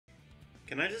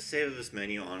Can I just say that this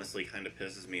menu honestly kind of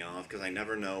pisses me off because I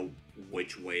never know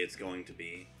which way it's going to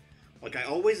be. Like, I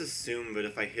always assume that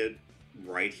if I hit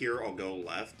right here, I'll go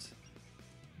left,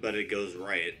 but it goes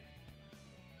right.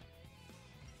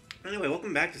 Anyway,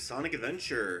 welcome back to Sonic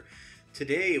Adventure.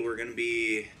 Today we're going to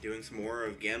be doing some more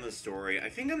of Gamma's story. I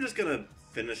think I'm just going to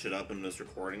finish it up in this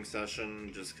recording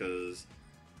session, just because,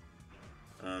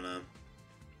 I don't know,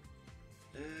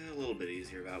 a little bit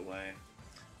easier that way.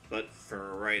 But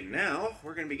for right now,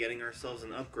 we're going to be getting ourselves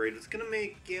an upgrade. It's going to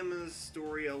make Gamma's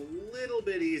story a little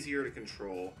bit easier to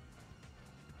control.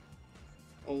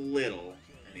 A little,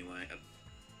 anyway.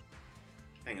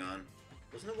 Hang on.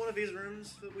 Wasn't it one of these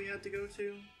rooms that we had to go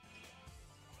to?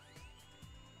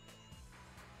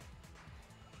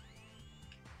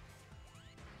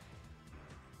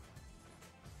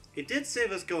 It did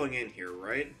save us going in here,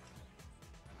 right?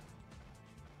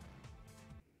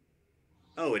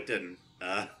 Oh, it didn't.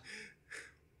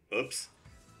 Oops.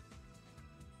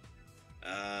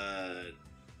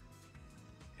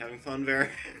 Having fun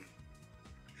there?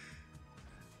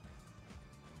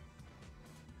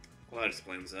 Well, that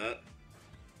explains that.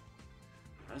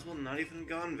 Might as well not even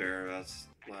gone there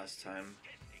last time.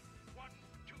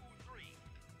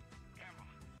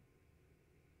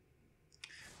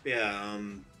 Yeah,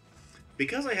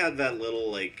 because I had that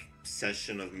little, like,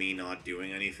 session of me not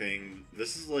doing anything,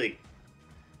 this is, like,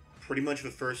 pretty much the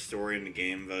first story in the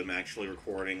game that I'm actually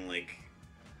recording, like,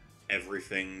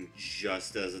 everything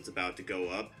just as it's about to go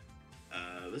up.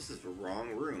 This is the wrong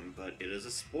room, but it is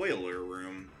a spoiler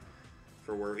room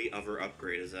for where the other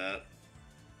upgrade is at.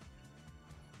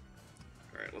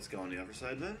 Alright, let's go on the other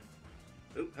side then.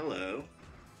 Oh, hello.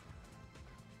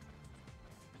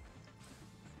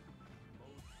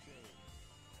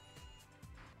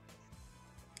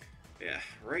 Yeah,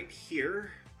 right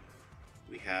here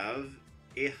we have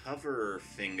a hover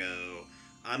thingo.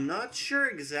 I'm not sure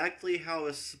exactly how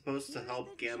it's supposed to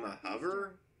help Gamma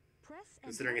hover,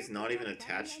 considering it's not even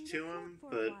attached to him,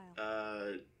 but,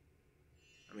 I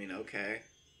mean, okay.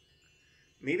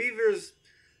 Maybe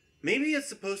it's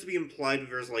supposed to be implied that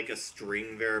there's, like, a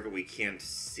string there that we can't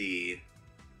see.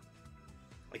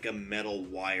 Like a metal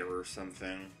wire or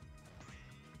something.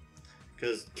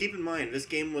 Because, keep in mind, this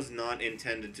game was not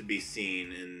intended to be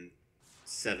seen in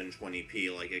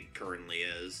 720p like it currently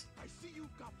is. I see you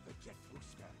got the jet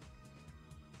booster.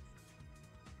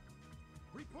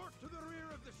 Report to the rear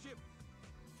of the ship.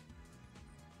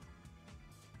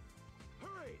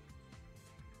 Hurry!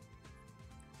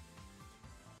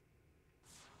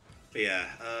 But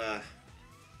yeah,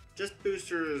 just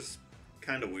Booster's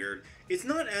kind of weird. It's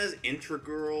not as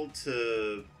integral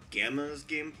to Gamma's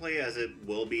gameplay as it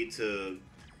will be to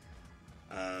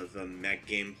the mech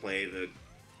gameplay that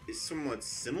is somewhat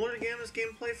similar to Gamma's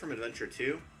gameplay from Adventure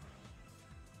 2.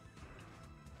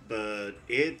 But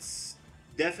it's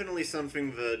definitely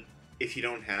something that, if you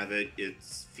don't have it, it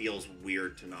feels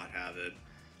weird to not have it.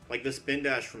 Like the spin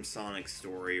dash from Sonic's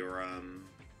story, or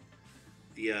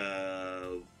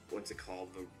the what's it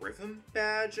called? The rhythm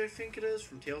badge, I think it is,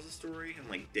 from Tales of Story, and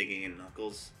like digging in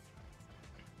Knuckles.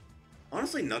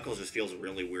 Honestly, Knuckles just feels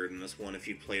really weird in this one if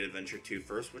you played Adventure 2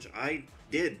 first, which I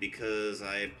did because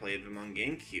I had played them on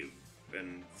GameCube.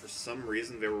 And for some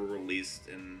reason they were released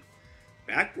in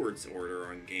backwards order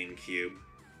on GameCube.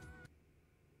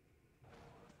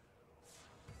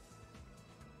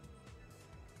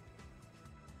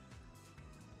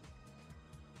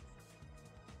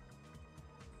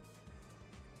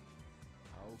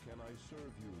 How can I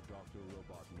serve you, Dr.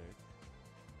 Robotnik?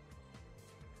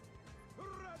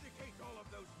 Eradicate all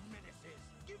of those menaces!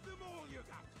 Give them all you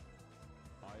got!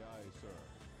 Aye, aye, sir.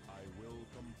 I will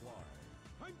comply.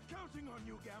 I'm counting on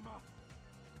you, Gamma!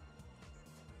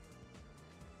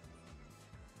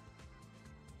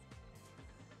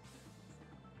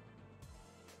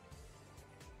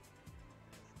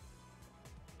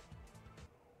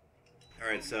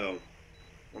 Alright, so,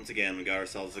 once again, we got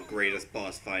ourselves the greatest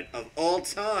boss fight of all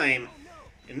time!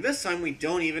 And this time we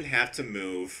don't even have to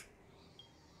move.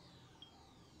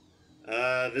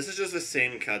 This is just the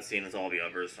same cutscene as all the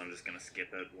others, so I'm just gonna skip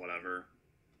it, whatever.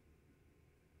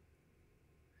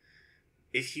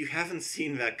 If you haven't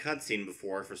seen that cutscene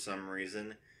before for some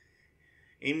reason,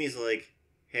 Amy's like,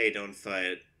 hey, don't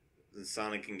fight. And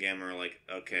Sonic and Gamma are like,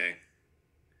 okay.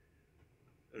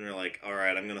 And they're like,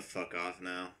 alright, I'm gonna fuck off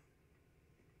now.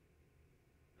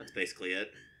 That's basically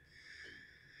it.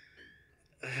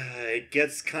 It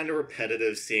gets kind of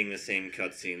repetitive seeing the same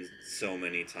cutscenes so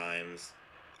many times.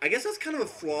 I guess that's kind of a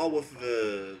flaw with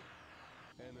the...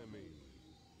 Enemy.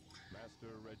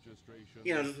 Master registration.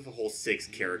 You know, just with the whole 6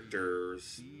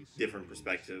 characters, different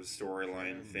perspectives,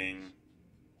 storyline thing.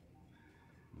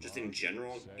 just in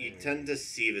general, you tend to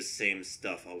see the same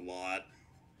stuff a lot.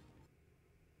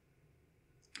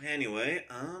 Anyway,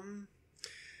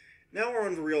 now we're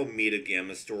on the real meat of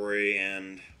Gamma's story,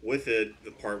 and with it,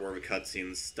 the part where the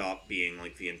cutscenes stop being,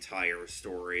 like, the entire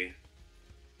story.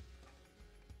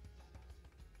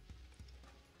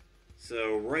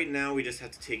 So, right now we just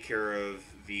have to take care of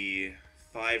the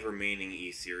 5 remaining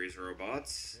E-Series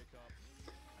robots.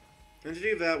 And to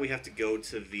do that, we have to go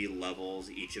to the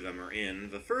levels each of them are in.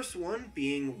 The first one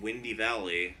being Windy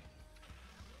Valley.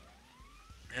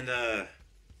 And,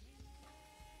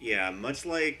 yeah, much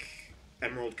like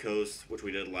Emerald Coast, which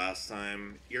we did last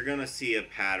time, you're gonna see a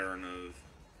pattern of,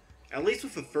 at least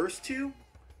with the first two,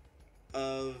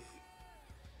 of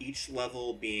each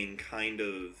level being kind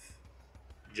of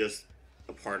just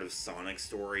a part of Sonic's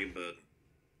story, but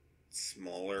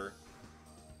smaller.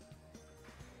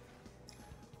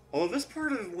 Although this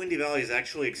part of Windy Valley is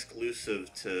actually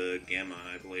exclusive to Gamma,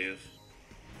 I believe.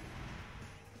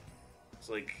 It's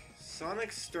like,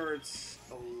 Sonic starts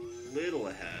a little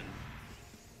ahead.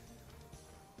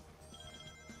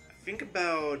 I think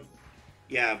about...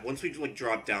 yeah, once we like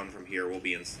drop down from here, we'll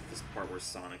be in this part where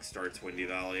Sonic starts Windy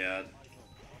Valley at.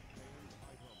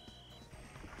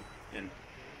 And...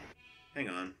 hang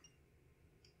on.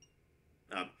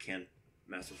 Can't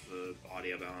mess with the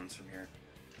audio balance from here.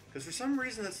 Because for some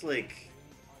reason it's like...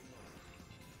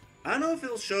 I don't know if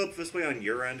it'll show up this way on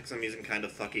your end, because I'm using kind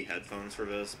of fucky headphones for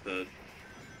this, but...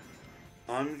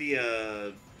 on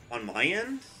the, on my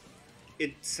end,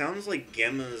 it sounds like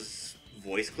Gamma's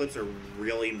voice clips are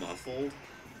really muffled.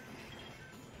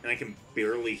 And I can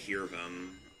barely hear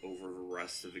them over the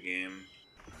rest of the game.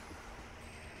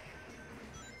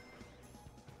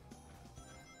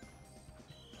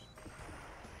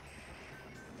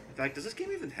 In fact, does this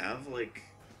game even have, like,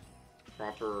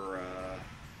 proper,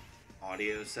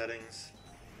 audio settings?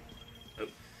 Oh.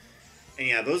 And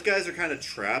yeah, those guys are kind of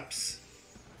traps.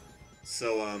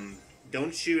 So,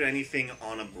 don't shoot anything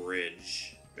on a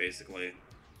bridge, basically.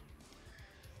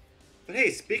 But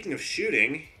hey, speaking of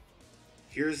shooting,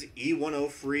 here's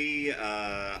E103,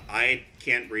 I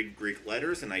can't read Greek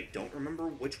letters, and I don't remember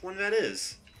which one that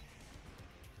is.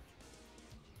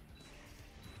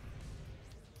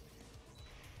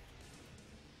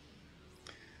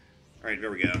 Alright,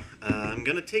 there we go. I'm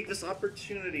gonna take this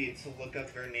opportunity to look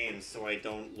up their names so I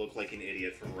don't look like an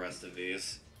idiot for the rest of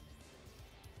these.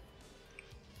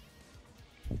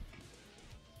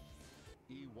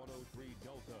 E103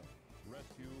 Delta,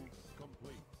 rescue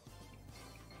complete.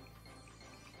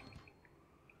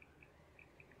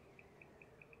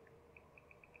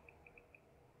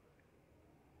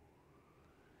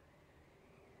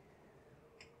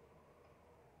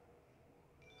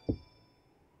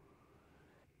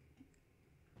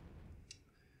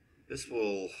 This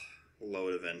will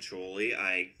load eventually,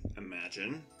 I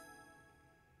imagine.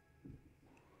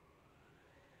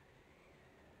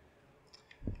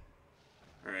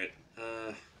 Alright,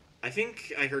 I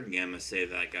think I heard Gamma say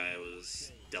that guy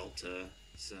was Delta,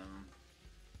 so...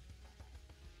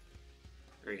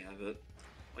 there you have it.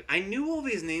 Like, I knew all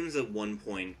these names at one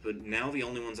point, but now the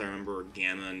only ones I remember are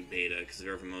Gamma and Beta, because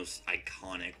they're the most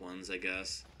iconic ones, I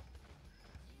guess.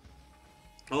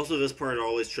 Also, this part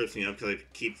always trips me up, because I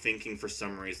keep thinking for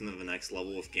some reason that the next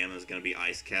level with Gamma is going to be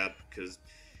Ice Cap, because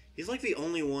he's like the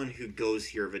only one who goes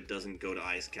here that doesn't go to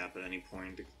Ice Cap at any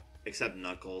point, except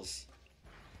Knuckles.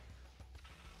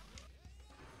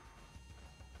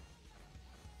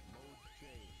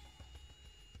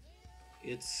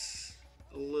 It's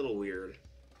a little weird.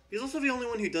 He's also the only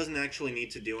one who doesn't actually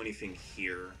need to do anything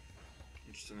here,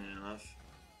 interestingly enough.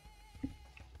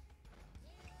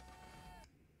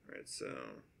 Alright,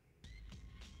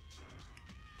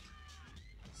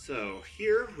 so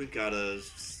here we've got to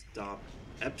stop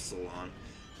Epsilon,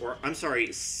 or I'm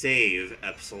sorry, save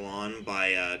Epsilon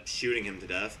by shooting him to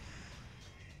death.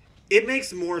 It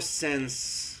makes more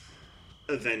sense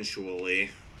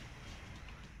eventually.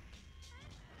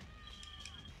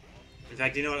 In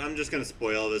fact, you know what, I'm just gonna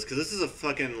spoil this, because this is a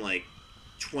fucking, like,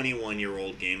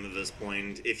 21-year-old game at this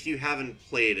point. If you haven't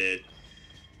played it,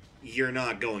 you're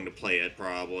not going to play it,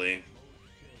 probably.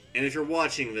 And if you're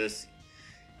watching this,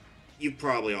 you've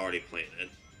probably already played it.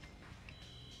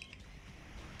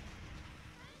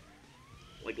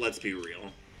 Like, let's be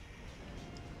real.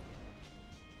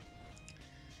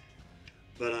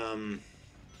 But,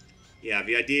 yeah,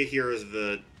 the idea here is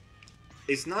that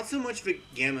it's not so much that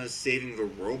Gamma's saving the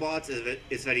robots,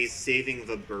 it's that he's saving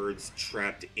the birds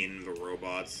trapped in the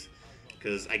robots.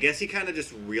 Because I guess he kind of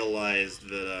just realized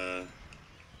that,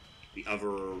 the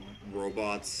other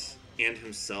robots and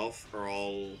himself are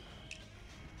all,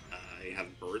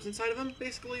 have birds inside of them,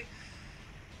 basically.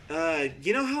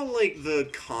 You know how, like, the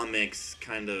comics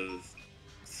kind of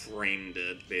framed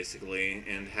it, basically,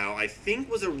 and how I think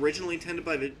was originally intended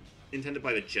by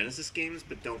the Genesis games,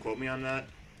 but don't quote me on that.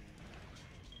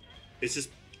 It's just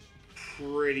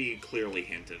pretty clearly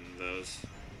hinted in those.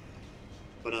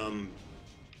 But,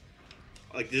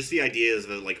 like, just the idea is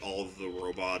that, like, all of the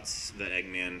robots that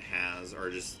Eggman has are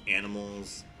just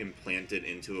animals implanted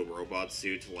into a robot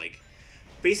suit to, like,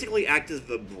 basically act as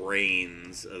the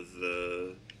brains of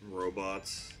the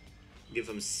robots, give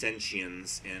them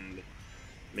sentience, and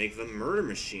make them murder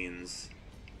machines.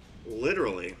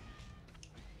 Literally.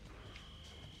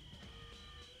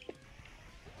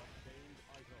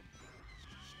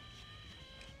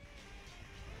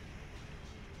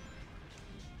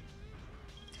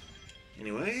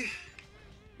 Anyway,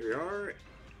 here we are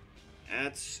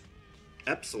at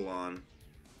Epsilon.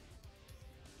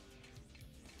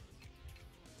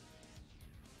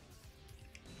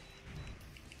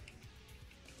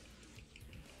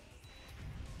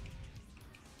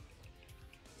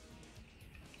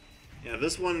 Yeah,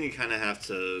 this one you kind of have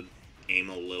to aim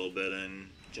a little bit in,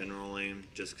 generally,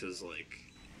 just because, like,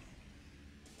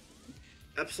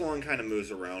 Epsilon kind of moves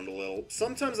around a little.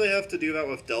 Sometimes I have to do that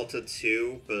with Delta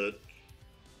too, but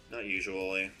not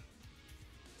usually.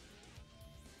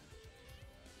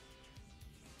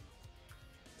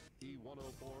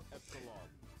 E-104 Epsilon.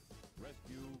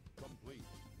 Rescue complete.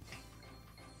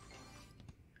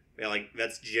 Yeah, like,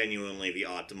 that's genuinely the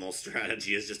optimal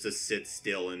strategy, is just to sit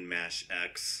still and mash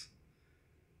X.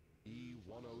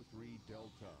 E-103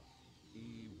 Delta.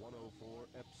 E-104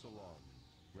 Epsilon.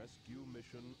 Rescue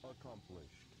mission accomplished.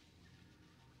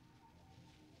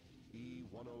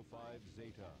 E-105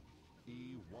 Zeta.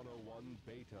 E-101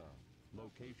 Beta.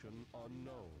 Location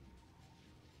unknown.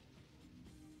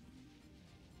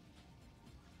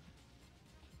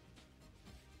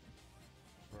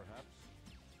 Perhaps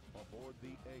aboard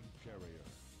the egg carrier.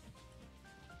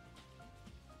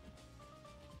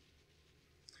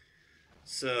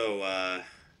 So,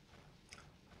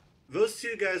 those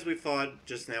two guys we fought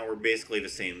just now were basically the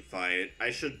same fight.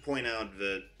 I should point out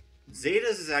that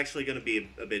Zeta's is actually going to be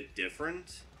a bit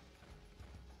different.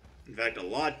 In fact, a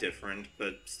lot different,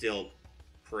 but still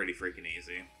pretty freaking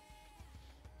easy.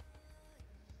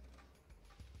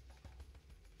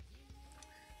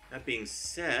 That being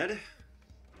said,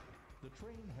 the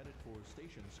train headed for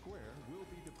Station Square will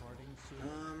be departing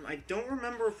soon. I don't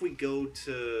remember if we go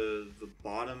to the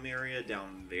bottom area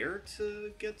down there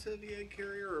to get to the egg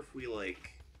carrier, or if we,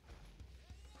 like...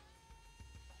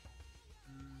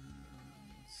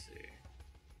 let's see.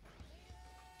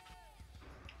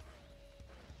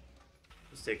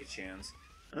 Let's take a chance.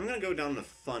 I'm gonna go down the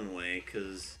fun way,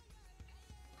 because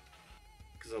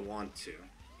I want to.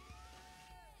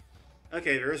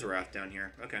 Okay, there is a raft down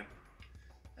here. Okay.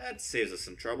 That saves us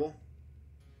some trouble.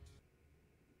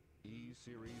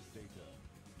 E-Series data.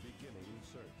 Beginning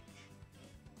search.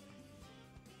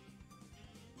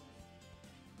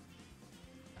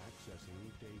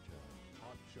 Accessing data.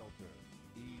 Hot shelter.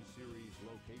 E-Series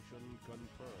location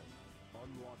confirmed.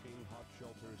 Unlocking hot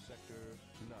shelter sector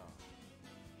now.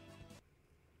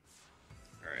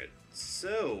 Alright,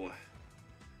 so...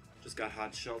 just got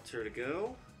hot shelter to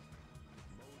go.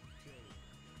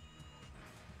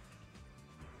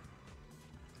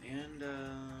 And,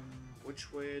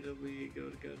 which way do we go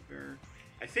to get there?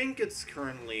 I think it's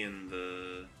currently in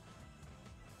the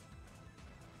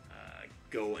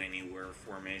go anywhere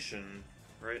formation,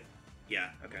 right? Yeah,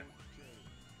 okay.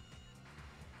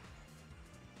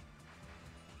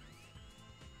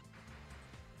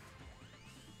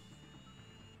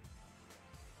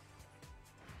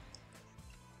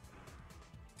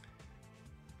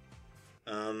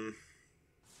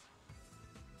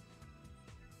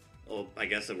 Well, I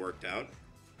guess it worked out.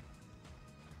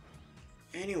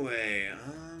 Anyway,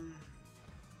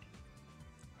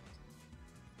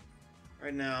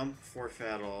 right now, before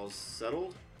Fat all's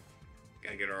settled,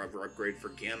 gotta get our upgrade for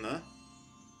Gamma.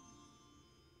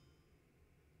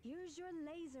 Here's your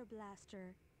laser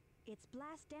blaster. Its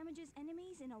blast damages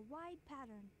enemies in a wide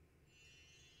pattern.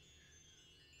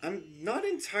 I'm not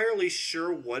entirely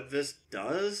sure what this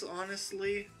does,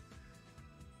 honestly.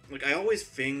 Like, I always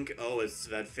think, oh, it's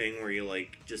that thing where you,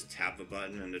 like, just tap the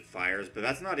button and it fires, but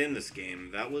that's not in this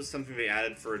game. That was something they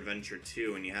added for Adventure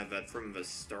 2, and you have that from the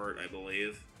start, I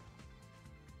believe.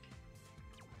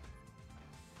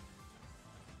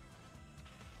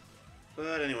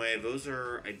 But anyway, those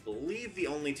are, I believe, the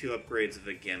only two upgrades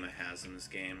that Gamma has in this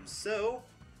game, so...